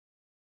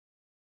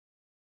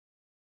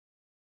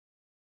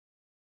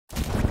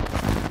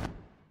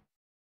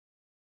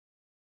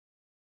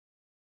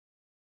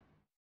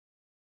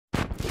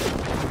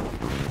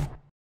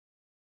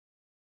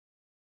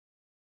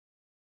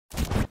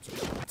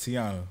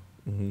Tiana,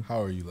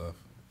 how are you, love?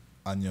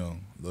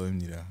 안녕,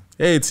 너입니다.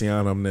 Hey,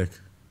 Tiana, I'm Nick.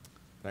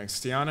 Thanks,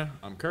 Tiana.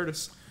 I'm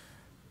Curtis.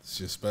 It's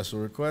your special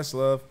request,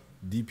 love.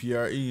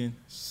 DPR IAN,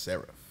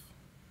 SERAPH.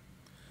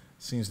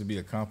 Seems to be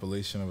a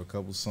compilation of a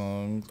couple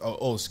songs.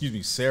 Oh, excuse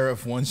me,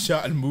 SERAPH, One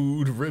Shot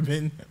Mood,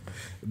 Ribbon,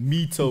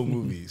 MIITO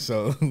movie.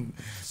 So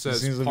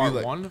Says seems to part be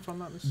like, 1, if I'm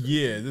not mistaken.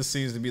 yeah, this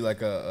seems to be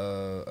like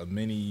a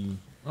mini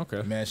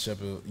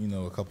mashup of, you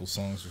know, a couple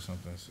songs or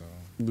something. So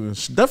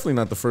She's definitely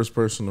not the first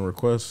person to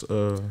request,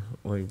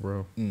 like,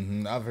 bro.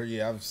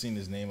 I've seen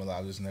his name a lot.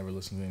 I've just never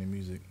listened to any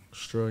music.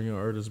 Australian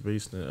artist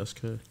based in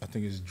SK. I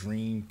think it's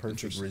Dream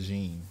Perfect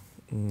Regime.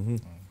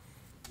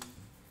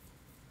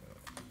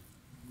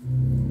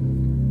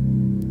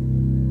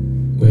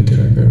 Where did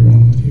I go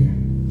wrong with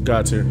you?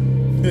 God's here.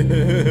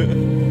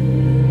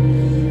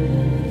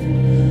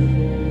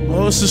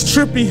 Oh, this is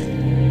trippy.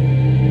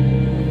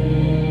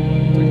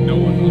 Like no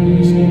one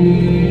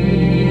understands.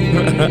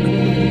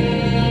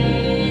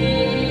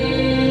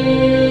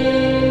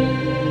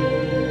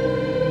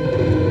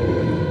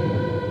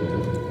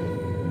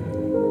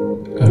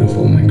 Out of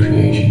all my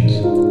creations,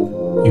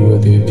 you are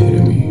the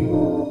epitome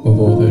of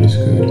all that is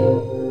good,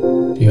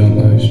 the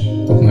utmost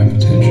of my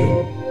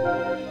potential.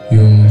 You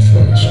are my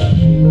first,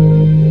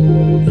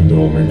 and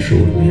I'll make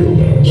sure to be your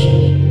last.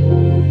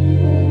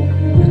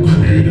 You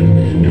created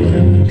me in your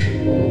image,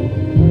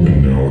 and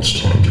now it's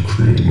time to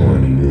create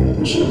mine in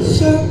yours.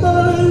 Set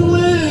my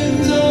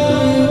wings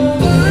on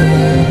fire.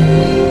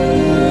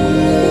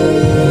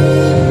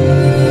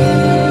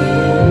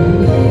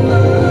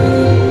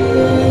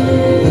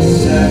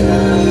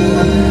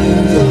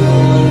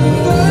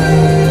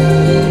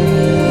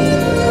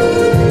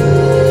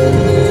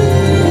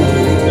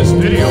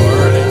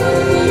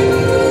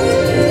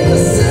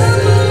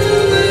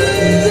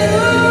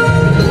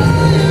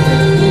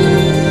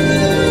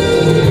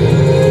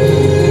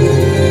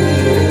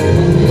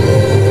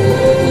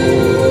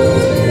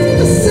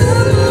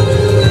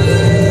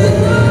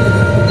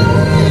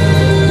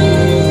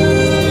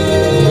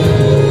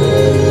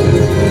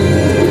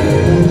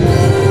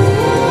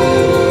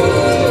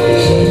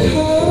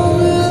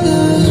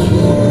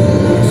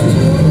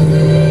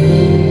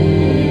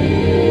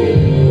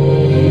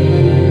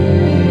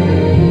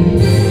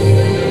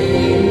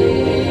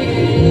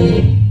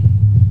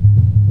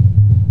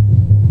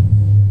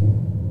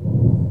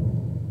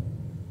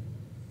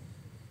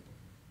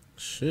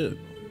 Shit.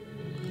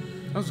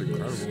 That was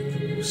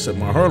incredible. Set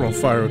my heart on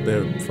fire with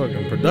that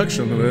fucking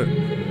production of it.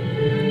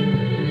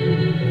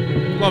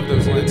 Love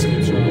those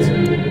landscape shots.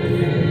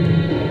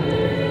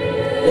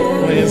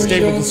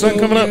 Landscape with the sun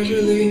coming up. On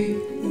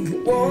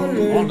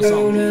the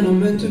song. And I'm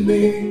meant to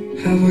be.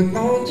 Have I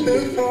gone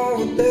too far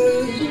with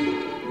this?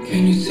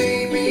 Can you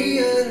see me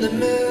in the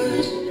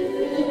mist?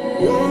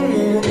 One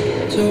more,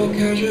 so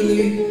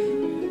casually.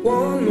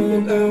 One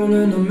more down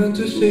and I'm meant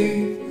to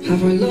see.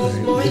 Have I lost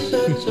my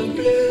sense of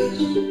bliss?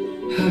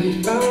 Have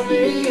you found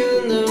me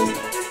in the...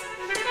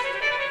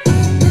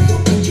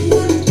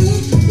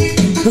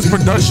 This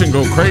production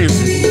go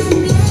crazy.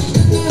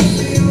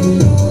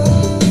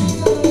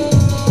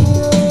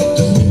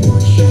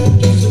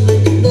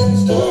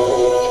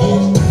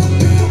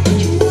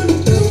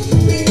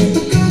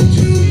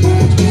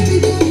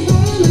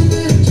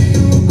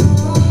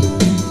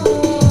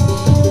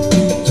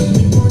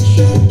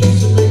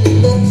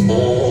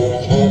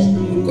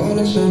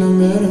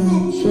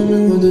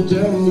 Swimming with the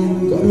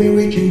devil, got me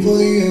reaching for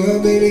the air,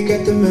 baby,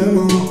 get the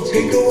memo.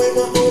 Take away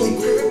my only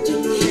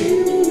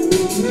kryptonite.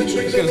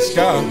 Look at the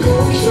sky.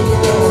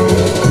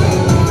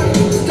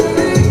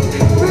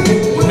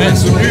 Man,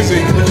 some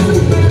music.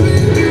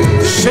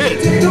 Shit.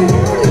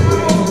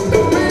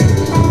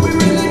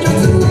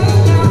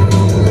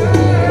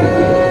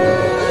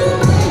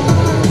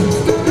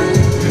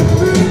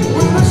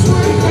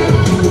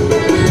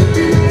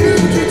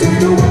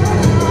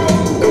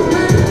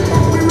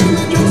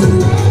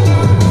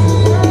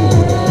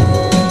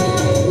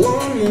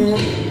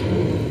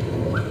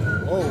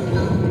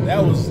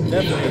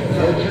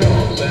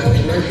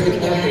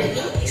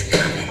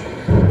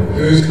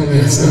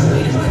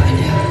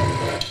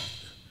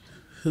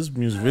 His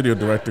music video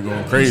director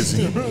going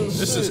crazy.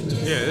 This is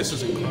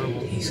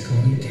incredible. He's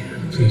going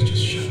down. Please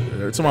just shut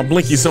up. It's on my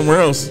blinky somewhere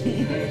else.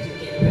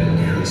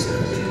 Now's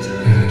not the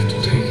time. I have to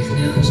take it.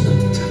 Now's not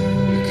the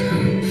time. I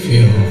can't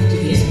feel.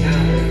 He's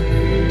out.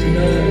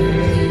 No,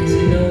 please. You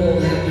know what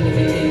will happen if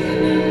you take that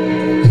now.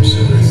 I'm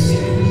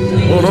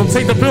sorry. Oh, don't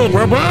take the pill,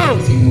 bro.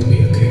 Everything will be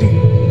okay.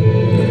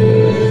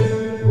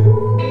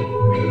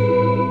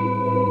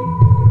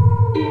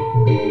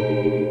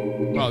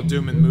 Oh,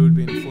 Doom and Mood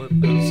being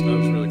flipped. That was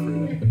really creative.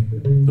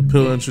 The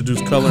pill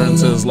introduced color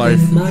into his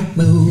life. My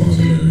moves,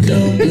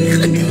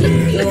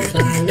 Your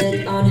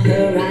violet on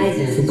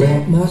horizon.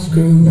 forgot my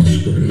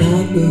screws,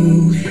 my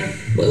booze.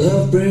 But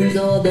love brings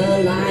all the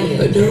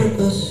lions. I don't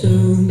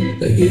assume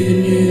that you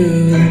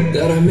knew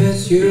that I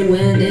miss you.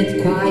 When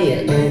it's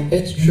quiet, Oh,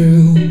 it's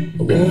true,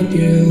 I want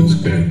you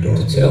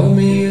to tell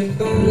me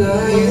if I'm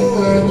lying.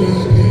 I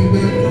just came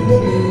back from the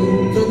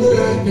moon, from the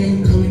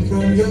lightning coming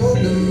from your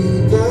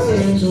nude.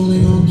 Violence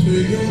holding on to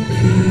your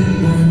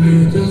key. My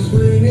moods are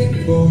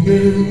swinging for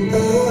you. I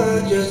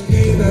just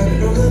came back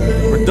from the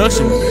moon.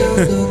 Production.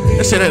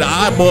 That shit had the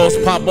eyeballs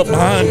pop up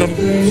behind them.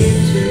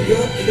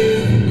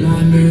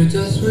 My moods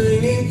are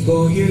swinging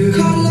for you.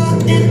 Color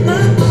in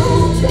my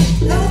bones,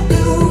 no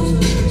blues.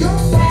 Your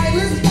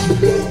silence on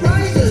blue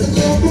rises.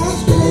 Your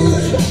most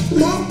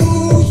no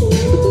blues.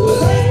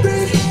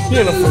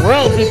 Yeah, the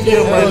Pharrell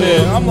BPM right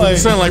there. I'm like,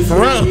 sound like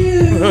Pharrell.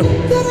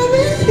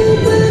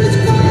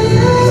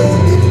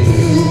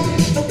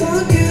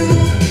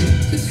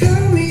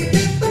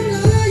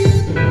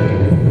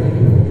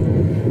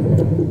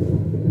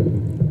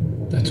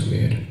 That's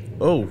weird.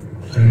 Oh,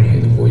 I don't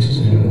hear the voices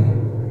anymore.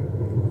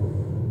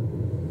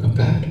 Not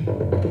bad.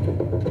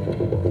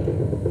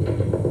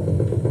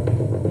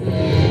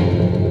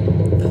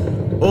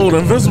 oh, the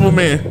Invisible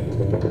Man.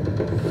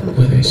 What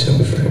were they so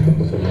afraid of?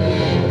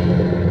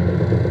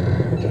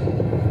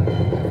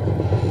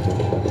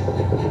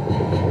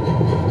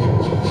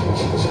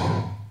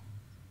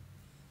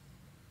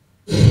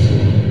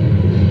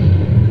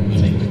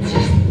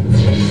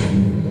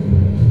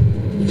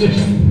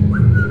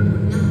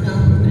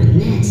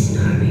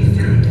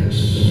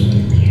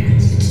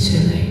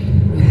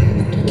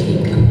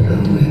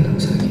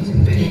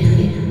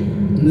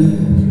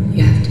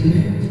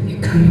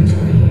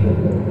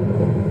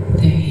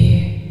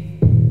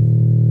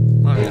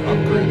 Nice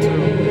upgrade too.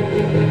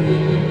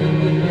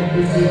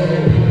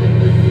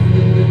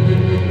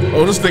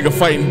 Oh, this nigga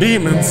fighting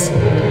demons.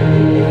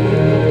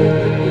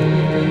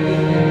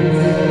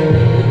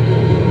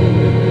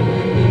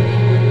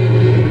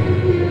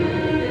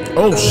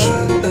 Oh shit.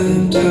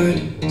 I'm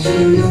tied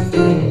to your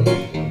phone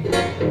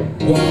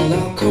while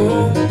our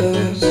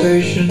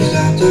conversations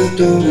at the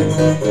door.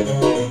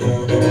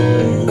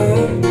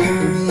 I'm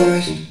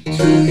paralyzed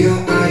to your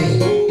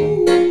eyes.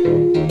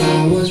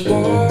 I was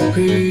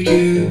worried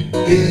you'd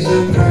be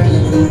surprised.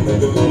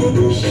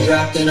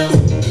 Strapped in a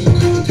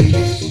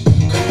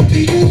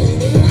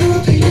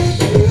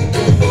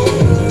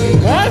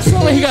Why it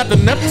sound like he got the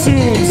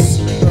Neptunes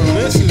bro,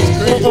 this is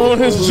crazy. on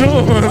his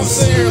I'm joints?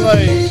 sitting here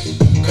like,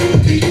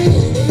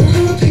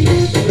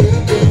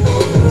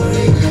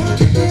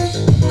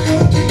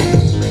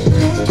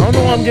 I don't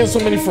know why I'm getting so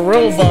many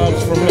Pharrell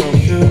vibes from him.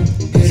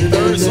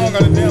 third song I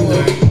done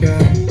downloaded.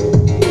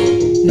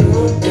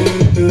 no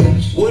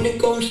difference when it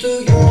comes to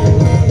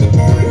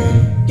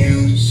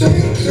you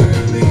sing to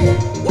me.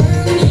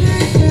 When she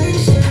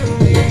sings to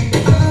me,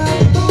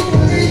 I go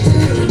way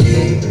too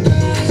deep.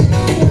 There's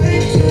no way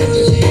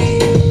to see.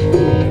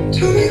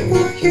 Tell me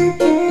what you're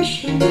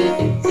passionate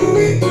about. Are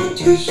we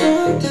onto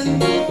something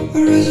more?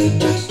 Or is it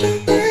just a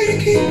way to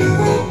keep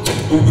up?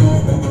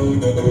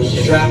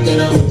 Strapped in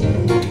a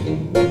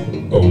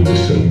Are we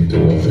just suddenly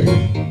do nothing?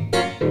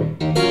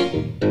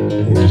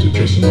 Or is it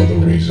just another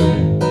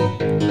reason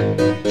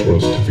for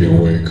us to be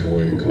awake?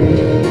 For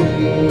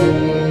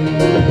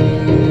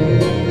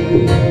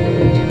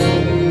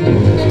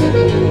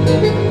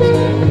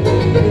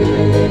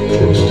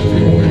us to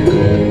be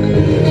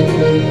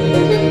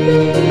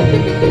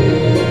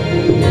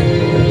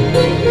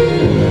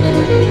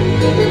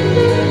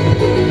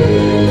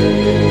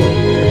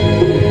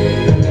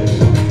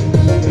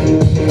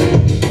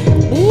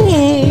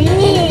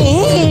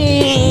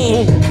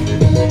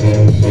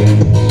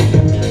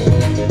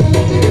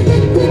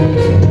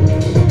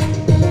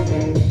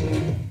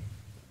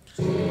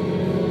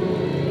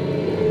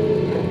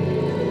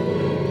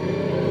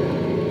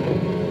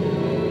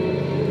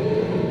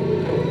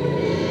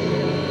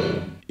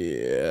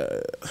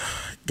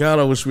God,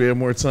 I wish we had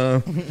more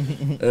time.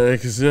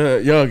 Cause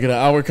y'all get an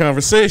hour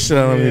conversation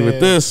out of me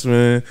with this,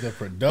 man. The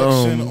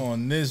production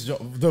on this,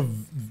 the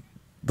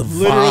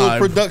literal vibe,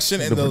 production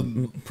and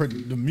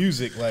the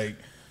music, like,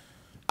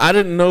 I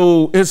didn't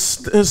know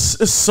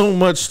it's so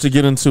much to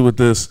get into with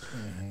this.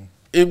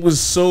 It was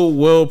so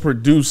well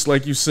produced,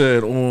 like you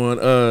said,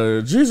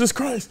 on Jesus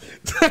Christ.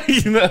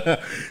 You know,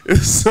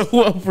 it's so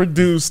well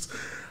produced.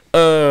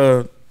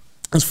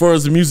 As far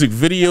as the music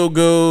video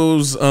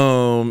goes,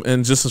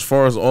 and just as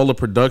far as all the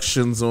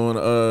productions on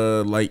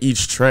like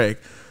each track.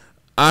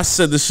 I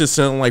said this shit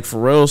sounded like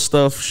Pharrell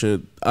stuff.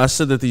 Shit, I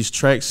said that these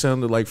tracks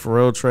sounded like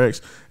Pharrell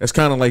tracks. It's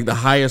kind of like the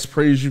highest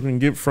praise you can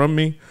get from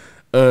me,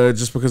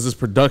 just because this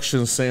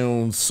production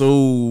sounds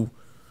so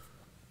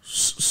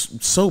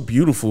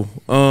beautiful.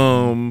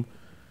 I'm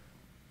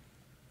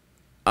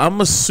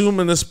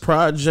assuming this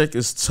project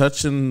is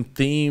touching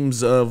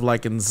themes of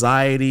like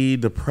anxiety,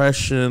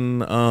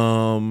 depression.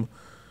 I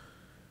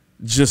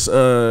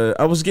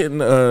was getting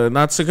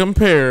not to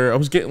compare, I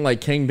was getting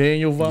like King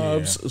Daniel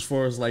vibes as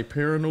far as like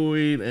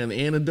Paranoid and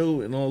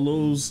Antidote and all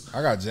those.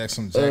 I got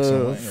Jackson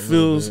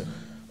feels.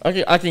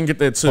 I can get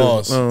that too.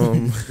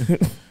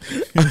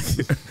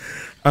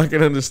 I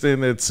can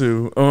understand that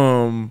too.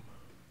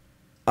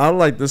 I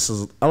like this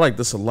a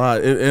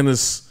lot, and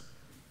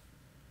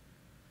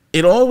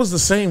it all was the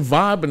same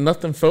vibe, and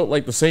nothing felt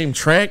like the same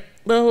track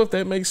though, if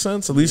that makes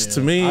sense. At least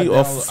to me,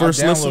 off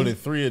first listen. I downloaded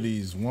 3 of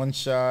these: One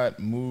Shot,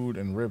 Mood,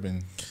 and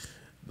Ribbon.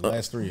 The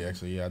last three,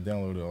 actually. Yeah, I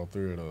downloaded all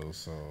three of those.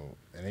 So,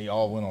 and they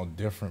all went on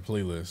different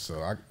playlists.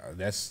 So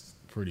that's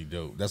pretty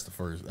dope. That's the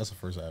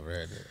first I ever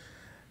had that.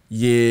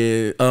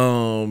 Yeah,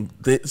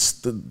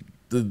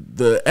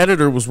 the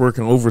editor was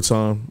working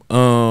overtime.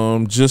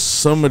 Just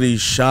some of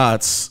these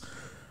shots,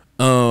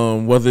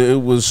 whether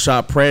it was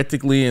shot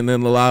practically, and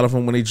then a lot of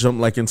them when they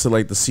jumped like into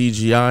like the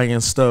CGI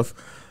and stuff.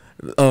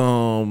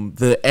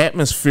 The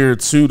atmosphere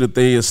too that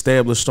they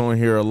established on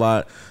here a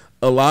lot.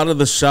 A lot of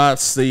the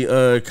shots they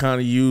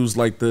kind of use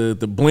like the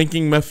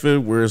blinking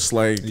method where it's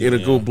like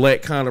it'll go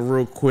black kind of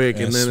real quick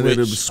and then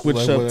it'll switch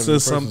like up to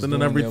something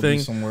and everything.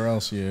 Somewhere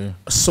else, yeah.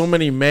 So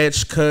many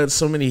match cuts,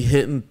 so many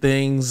hidden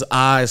things,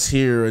 eyes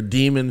here, a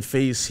demon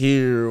face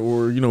here,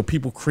 or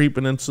people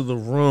creeping into the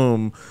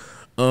room.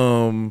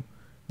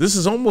 This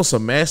is almost a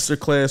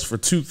masterclass for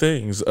two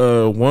things.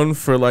 One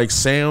for like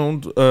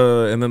sound,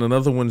 and then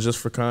another one just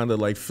for kind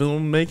of like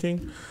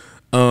filmmaking.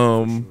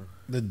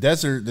 The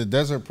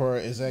desert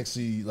part is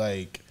actually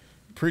like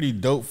pretty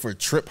dope for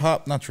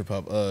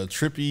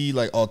trippy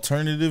like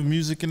alternative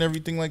music and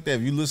everything like that.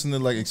 If you listen to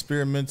like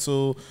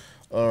experimental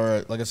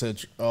or like I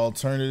said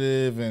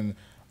alternative and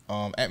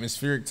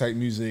atmospheric type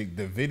music,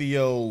 the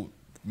video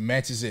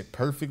matches it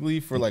perfectly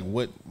for like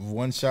what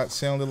One Shot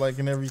sounded like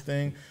and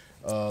everything.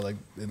 Like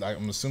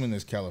I'm assuming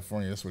it's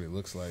California. That's what it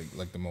looks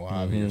like the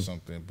Mojave or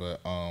something.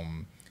 But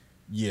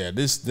yeah,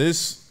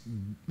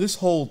 this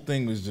whole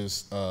thing was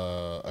just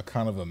a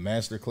kind of a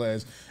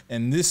masterclass,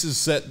 and this has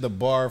set the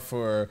bar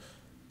for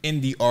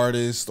indie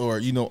artists or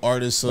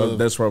artists of.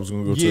 That's where I was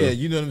gonna go to. Yeah,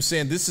 you know what I'm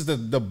saying. This is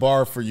the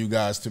bar for you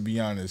guys. To be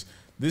honest,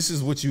 this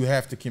is what you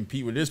have to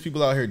compete with. There's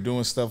people out here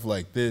doing stuff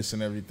like this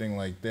and everything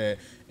like that,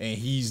 and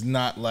he's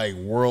not like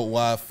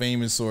worldwide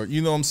famous or what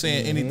I'm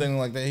saying, anything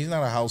like that. He's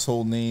not a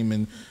household name,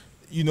 and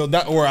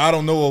that, or I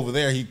don't know over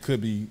there he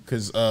could be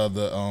because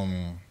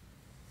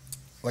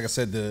like I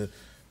said, the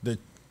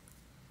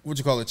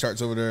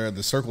charts over there,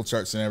 the circle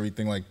charts and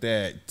everything like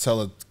that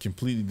tell a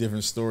completely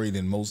different story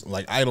than most.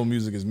 Like idol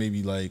music is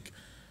maybe like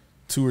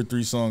 2 or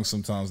 3 songs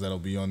sometimes that'll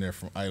be on there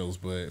from idols,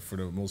 but for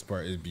the most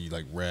part it'd be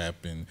like rap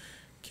and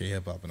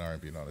K-hip hop and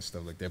R&B and all that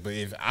stuff like that. But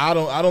if I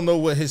don't know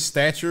what his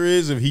stature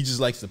is, if he just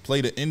likes to play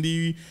the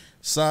indie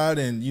side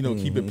and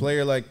keep it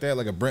player like that,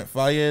 like a Brent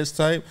Faiyaz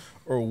type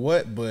or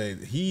what, but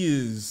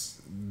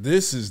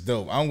this is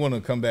dope. I'm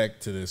gonna come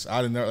back to this.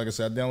 Like I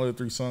said, I downloaded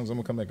 3 songs. I'm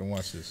gonna come back and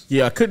watch this.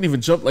 Yeah, I couldn't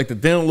even jump to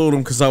download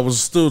them because I was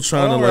still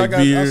trying to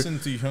be here. I'll send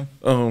it to you, huh?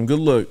 Good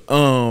luck.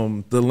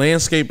 The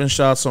landscaping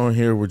shots on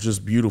here were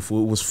just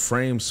beautiful. It was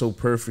framed so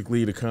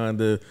perfectly to kind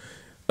of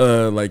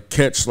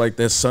catch like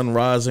that sun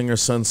rising or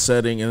sun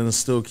setting and then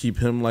still keep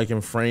him like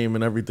in frame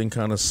and everything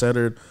kind of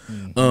centered.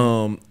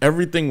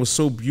 Everything was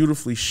so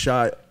beautifully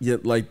shot,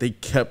 yet like they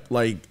kept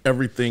like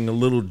everything a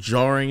little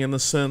jarring in a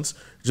sense,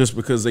 just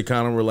because they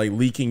kind of were like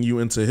leaking you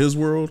into his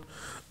world.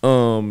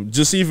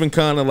 Just even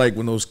kind of like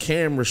when those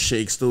camera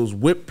shakes, those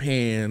whip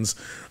pans,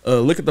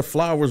 look at the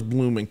flowers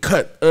blooming,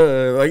 cut.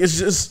 Like it's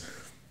just,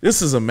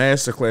 this is a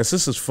masterclass.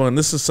 This is fun.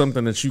 This is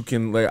something that you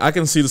can I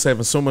can see this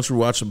having so much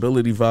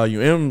rewatchability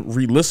value and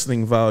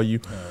re-listening value.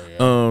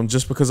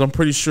 Just because I'm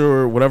pretty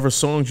sure whatever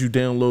songs you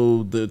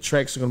download, the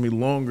tracks are gonna be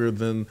longer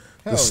than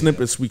the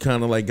snippets we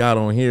kind of got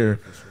on here.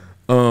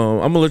 I'm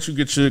gonna let you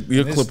get your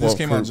clip off. This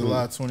came out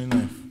July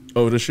 29th.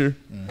 Oh, this year?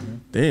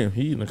 Damn,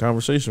 he in the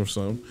conversation or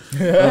something.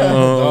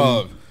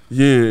 Dog.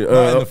 Yeah.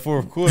 Not in the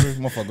fourth quarter.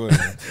 Motherfucker, go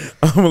ahead.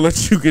 I'm going to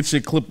let you get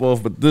your clip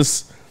off, but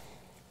this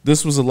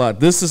was a lot.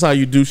 This is how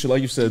you do shit.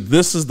 Like you said,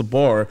 this is the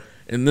bar,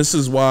 and this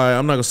is why,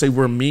 I'm not going to say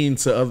we're mean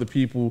to other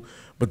people,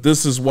 but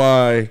this is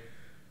why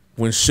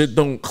when shit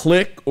don't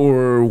click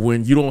or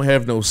when you don't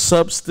have no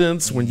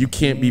substance, when you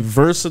can't be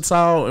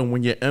versatile, and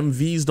when your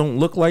MVs don't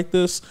look like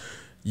this,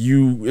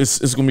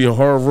 it's gonna be a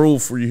hard road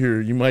for you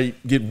here. You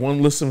might get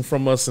one listen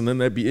from us, and then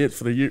that'd be it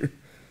for the year.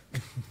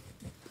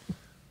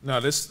 No,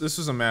 this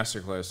was a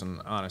masterclass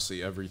in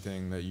honestly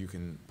everything that you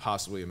can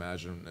possibly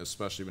imagine,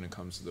 especially when it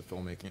comes to the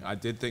filmmaking. I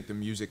did think the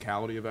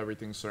musicality of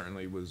everything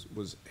certainly was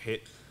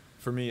hit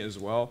for me as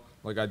well.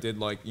 Like I did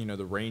like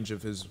the range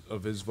of his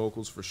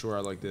vocals for sure. I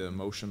like the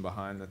emotion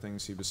behind the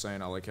things he was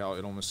saying. I like how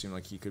it almost seemed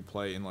like he could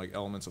play in like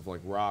elements of like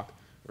rock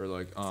or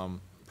like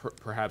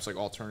perhaps like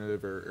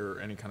alternative or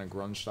any kind of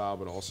grunge style,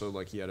 but also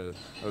like he had a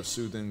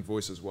soothing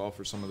voice as well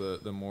for some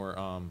of the more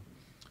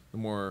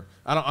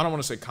I don't want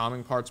to say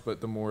calming parts,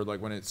 but the more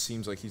like when it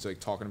seems like he's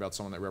like talking about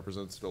someone that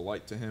represents the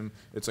light to him,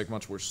 it's like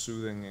much more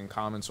soothing and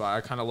calming. So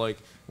I kind of like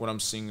what I'm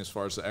seeing as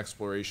far as the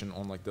exploration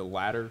on like the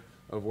ladder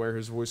of where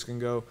his voice can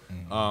go.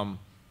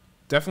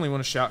 Definitely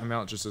want to shout him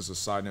out just as a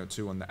side note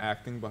too on the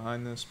acting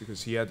behind this,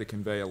 because he had to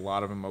convey a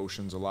lot of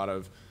emotions, a lot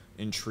of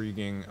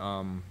intriguing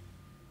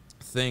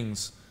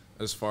things.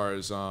 As far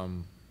as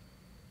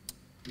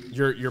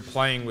you're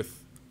playing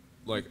with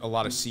like a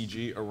lot of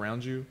CG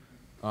around you,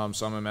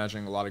 So I'm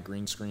imagining a lot of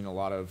green screen, a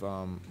lot of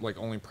like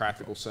only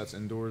practical sets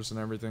indoors and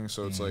everything.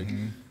 So it's like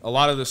a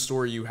lot of the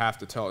story you have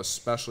to tell,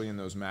 especially in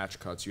those match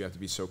cuts. You have to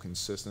be so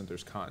consistent.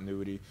 There's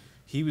continuity.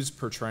 He was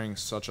portraying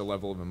such a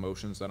level of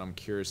emotions that I'm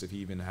curious if he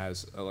even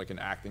has like an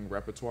acting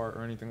repertoire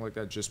or anything like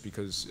that. Just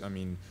because, I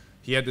mean,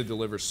 he had to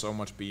deliver so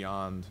much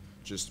beyond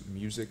just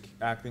music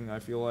acting, I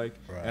feel like.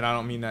 Right. And I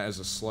don't mean that as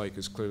a slight,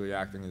 because clearly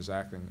acting is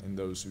acting, and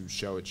those who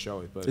show it, show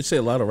it. But they say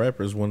a lot of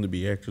rappers wanted to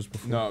be actors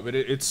before. No, but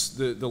it's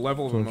the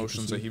level of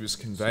emotions that he was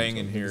conveying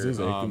in here,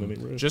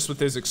 just with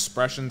his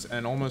expressions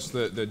and almost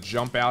the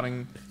jump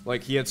outing.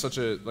 Like, he had such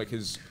a, like,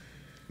 his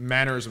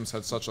mannerisms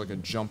had such like a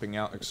jumping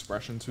out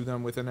expression to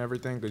them within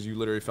everything, because you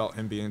literally felt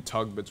him being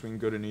tugged between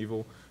good and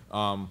evil,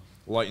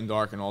 light and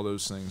dark, and all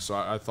those things. So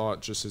I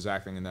thought just his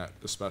acting in that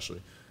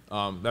especially.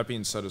 That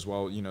being said as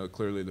well, you know,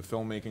 clearly the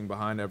filmmaking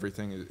behind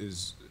everything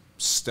is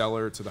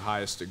stellar to the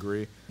highest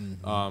degree.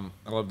 I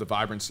love the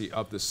vibrancy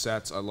of the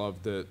sets. I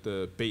love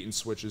the bait and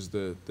switches,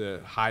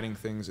 the hiding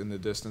things in the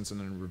distance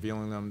and then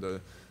revealing them, the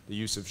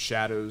use of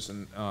shadows,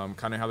 and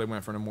kind of how they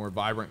went for the more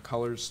vibrant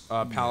colors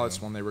palettes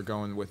when they were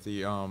going with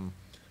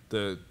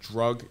the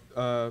drug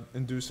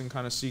inducing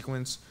kind of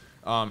sequence.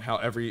 How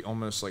every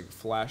almost like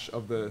flash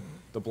of the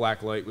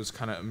black light was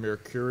kind of a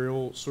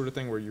mercurial sort of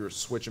thing, where you were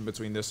switching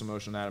between this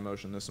emotion, that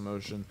emotion, this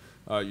emotion.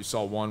 You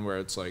saw one where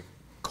it's like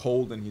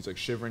cold and he's like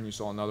shivering. You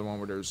saw another one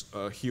where there's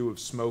a hue of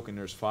smoke and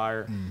there's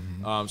fire.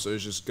 So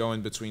it's just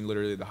going between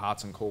literally the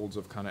hots and colds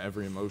of kind of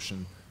every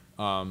emotion.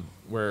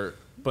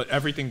 But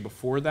everything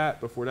before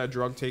that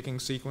drug taking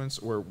sequence,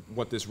 or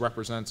what this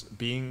represents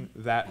being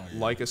that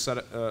like a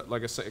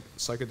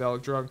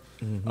psychedelic drug.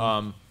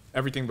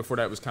 Everything before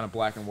that was kind of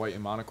black and white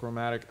and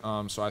monochromatic.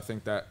 So I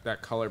think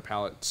that color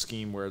palette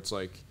scheme, where it's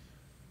like,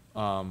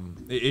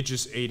 it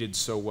just aided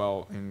so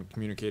well in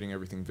communicating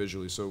everything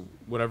visually. So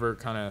whatever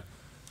kind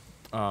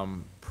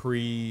of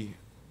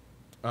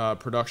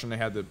production they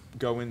had to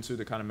go into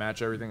to kind of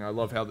match everything. I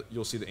love how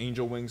you'll see the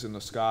angel wings in the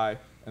sky,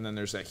 and then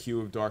there's that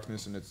hue of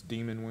darkness and it's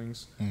demon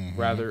wings,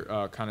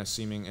 rather kind of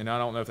seeming. And I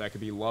don't know if that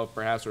could be love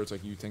perhaps, or it's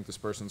like you think this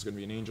person's going to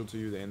be an angel to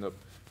you, they end up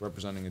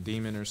representing a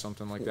demon or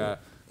something like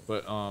that.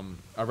 But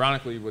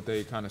ironically, what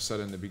they kind of said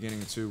in the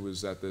beginning too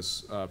was that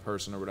this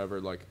person or whatever,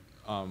 like,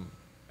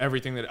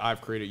 everything that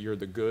I've created, you're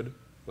the good,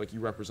 like you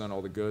represent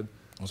all the good.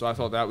 So I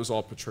thought that was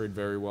all portrayed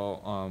very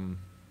well.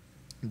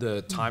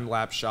 The time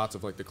lapse shots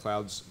of like the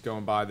clouds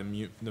going by, the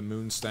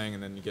moon staying,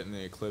 and then you get in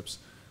the eclipse.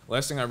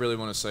 Last thing I really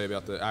want to say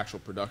about the actual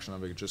production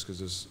of it, just because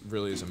this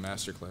really is a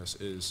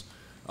masterclass, is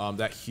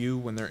that hue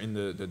when they're in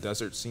the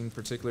desert scene,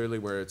 particularly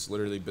where it's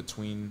literally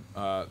between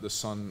the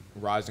sun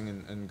rising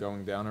and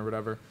going down or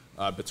whatever.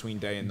 Between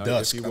day and night,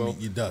 dusk, if you will.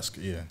 Dusk,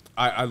 yeah.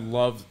 I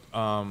love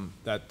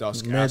that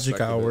dusk magic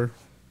aspect hour. Of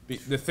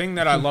it. The thing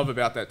that I love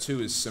about that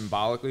too is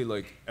symbolically,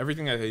 like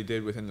everything that they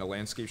did within the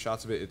landscape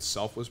shots of it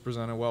itself was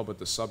presented well, but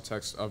the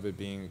subtext of it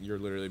being you're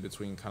literally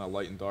between kind of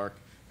light and dark,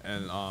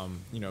 and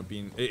you know,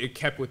 being it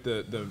kept with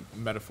the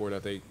metaphor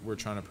that they were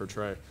trying to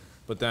portray.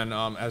 But then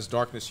as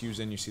darkness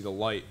hues in, you see the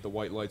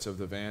white lights of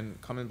the van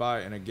coming by,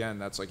 and again,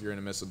 that's like you're in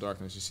the midst of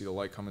darkness. You see the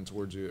light coming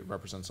towards you. It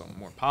represents something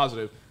more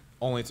positive,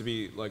 only to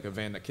be like a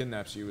van that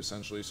kidnaps you,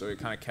 essentially. So it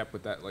kind of kept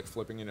with that, like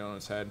flipping it on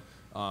its head.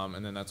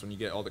 And then that's when you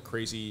get all the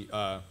crazy,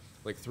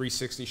 like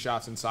 360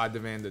 shots inside the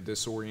van, the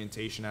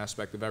disorientation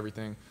aspect of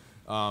everything.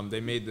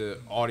 They made the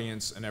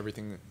audience and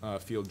everything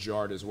feel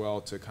jarred as well,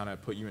 to kind of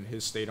put you in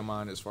his state of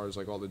mind as far as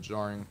like all the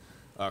jarring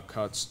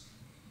cuts.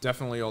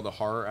 Definitely all the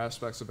horror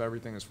aspects of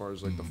everything, as far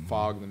as like the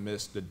fog, the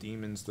mist, the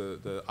demons,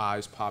 the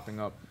eyes popping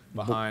up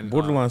behind.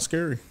 Borderline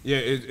scary. Yeah,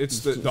 it's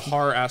the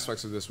horror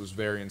aspects of this was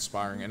very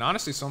inspiring, and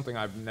honestly something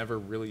I've never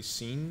really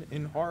seen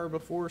in horror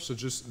before. So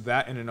just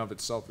that in and of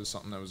itself is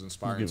something that was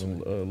inspiring.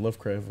 Giving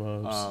Lovecraft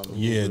vibes.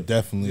 Yeah,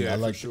 definitely. Yeah, I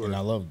like sure. And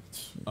I love.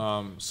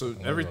 So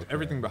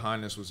everything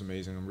behind this was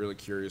amazing. I'm really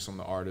curious on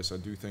the artist. I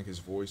do think his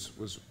voice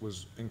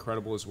was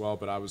incredible as well.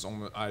 But I was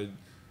almost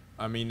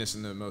I mean this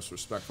in the most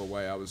respectful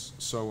way. I was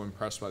so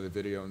impressed by the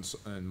video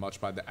and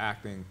much by the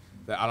acting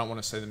that I don't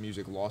want to say the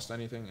music lost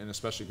anything, and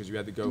especially because you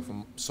had to go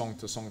from song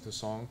to song to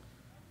song.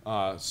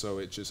 So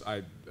it just,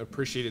 I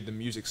appreciated the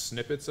music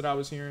snippets that I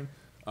was hearing,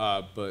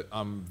 but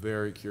I'm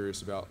very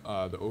curious about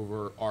the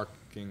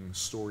overarching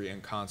story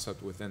and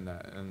concept within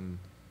that, and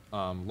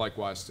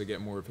likewise to get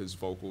more of his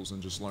vocals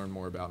and just learn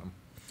more about him.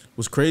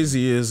 What's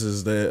crazy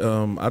is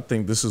that I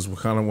think this is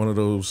kind of one of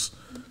those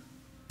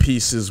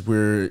pieces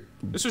where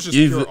this was just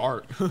pure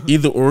art.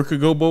 Either or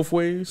could go both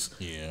ways.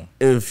 Yeah.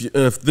 If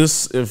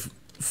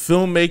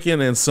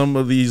filmmaking and some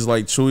of these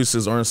like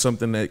choices aren't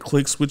something that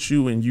clicks with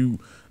you and you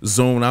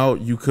zone out,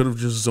 you could have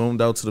just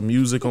zoned out to the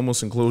music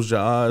almost and closed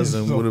your eyes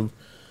and would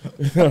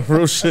have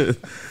real shit.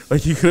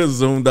 Like you could have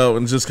zoned out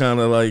and just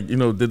kind of like, you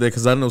know, did that,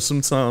 because I know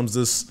sometimes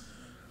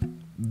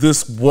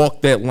this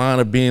walked that line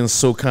of being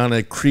so kind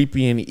of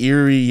creepy and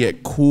eerie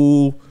yet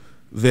cool.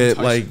 That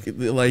like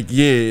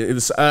yeah,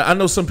 it's, I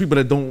know some people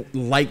that don't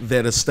like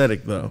that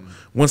aesthetic though.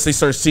 Once they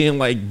start seeing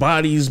like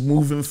bodies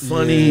moving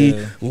funny,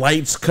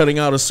 lights cutting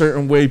out a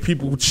certain way,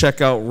 people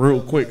check out real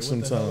quick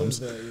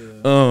sometimes.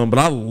 But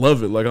I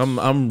love it. Like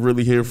I'm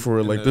really here for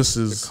it. And Like this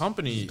is the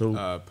company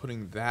dope.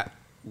 putting that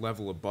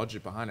level of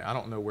budget behind it. I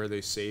don't know where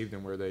they saved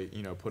and where they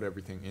put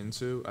everything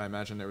into. I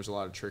imagine there was a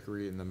lot of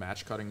trickery in the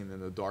match cutting and in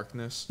the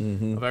darkness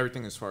of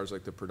everything as far as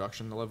like the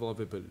production level of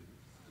it. But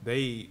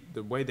the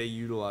way they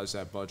utilized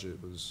that budget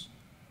was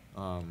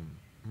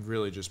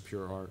really just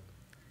pure art.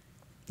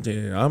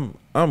 Yeah,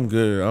 I'm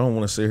good. I don't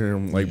want to sit here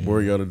and like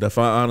bore y'all to death.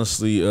 I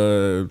honestly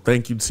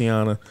thank you,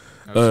 Tiana.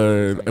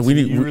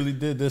 You really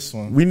did this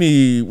one. We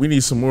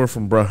need some more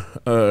from bruh.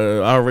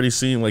 I already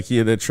seen like he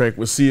had that track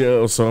with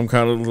CL, so I'm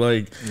kind of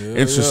like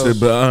interested.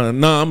 But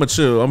nah, I'ma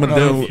chill. I'm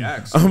gonna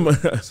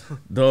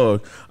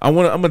dog. I'm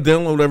gonna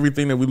download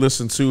everything that we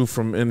listen to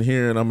from in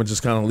here, and I'm gonna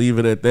just kind of leave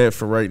it at that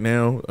for right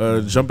now.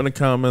 Jump in the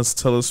comments.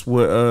 Tell us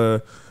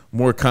what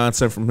more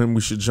content from him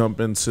we should jump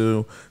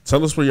into.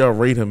 Tell us where y'all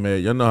rate him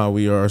at. Y'all know how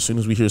we are. As soon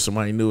as we hear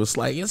somebody new, it's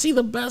like, is he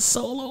the best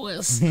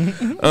soloist?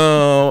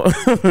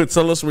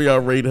 Tell us where y'all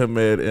rate him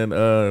at.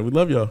 And we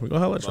love y'all. We're going to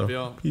holler at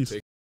y'all. Peace.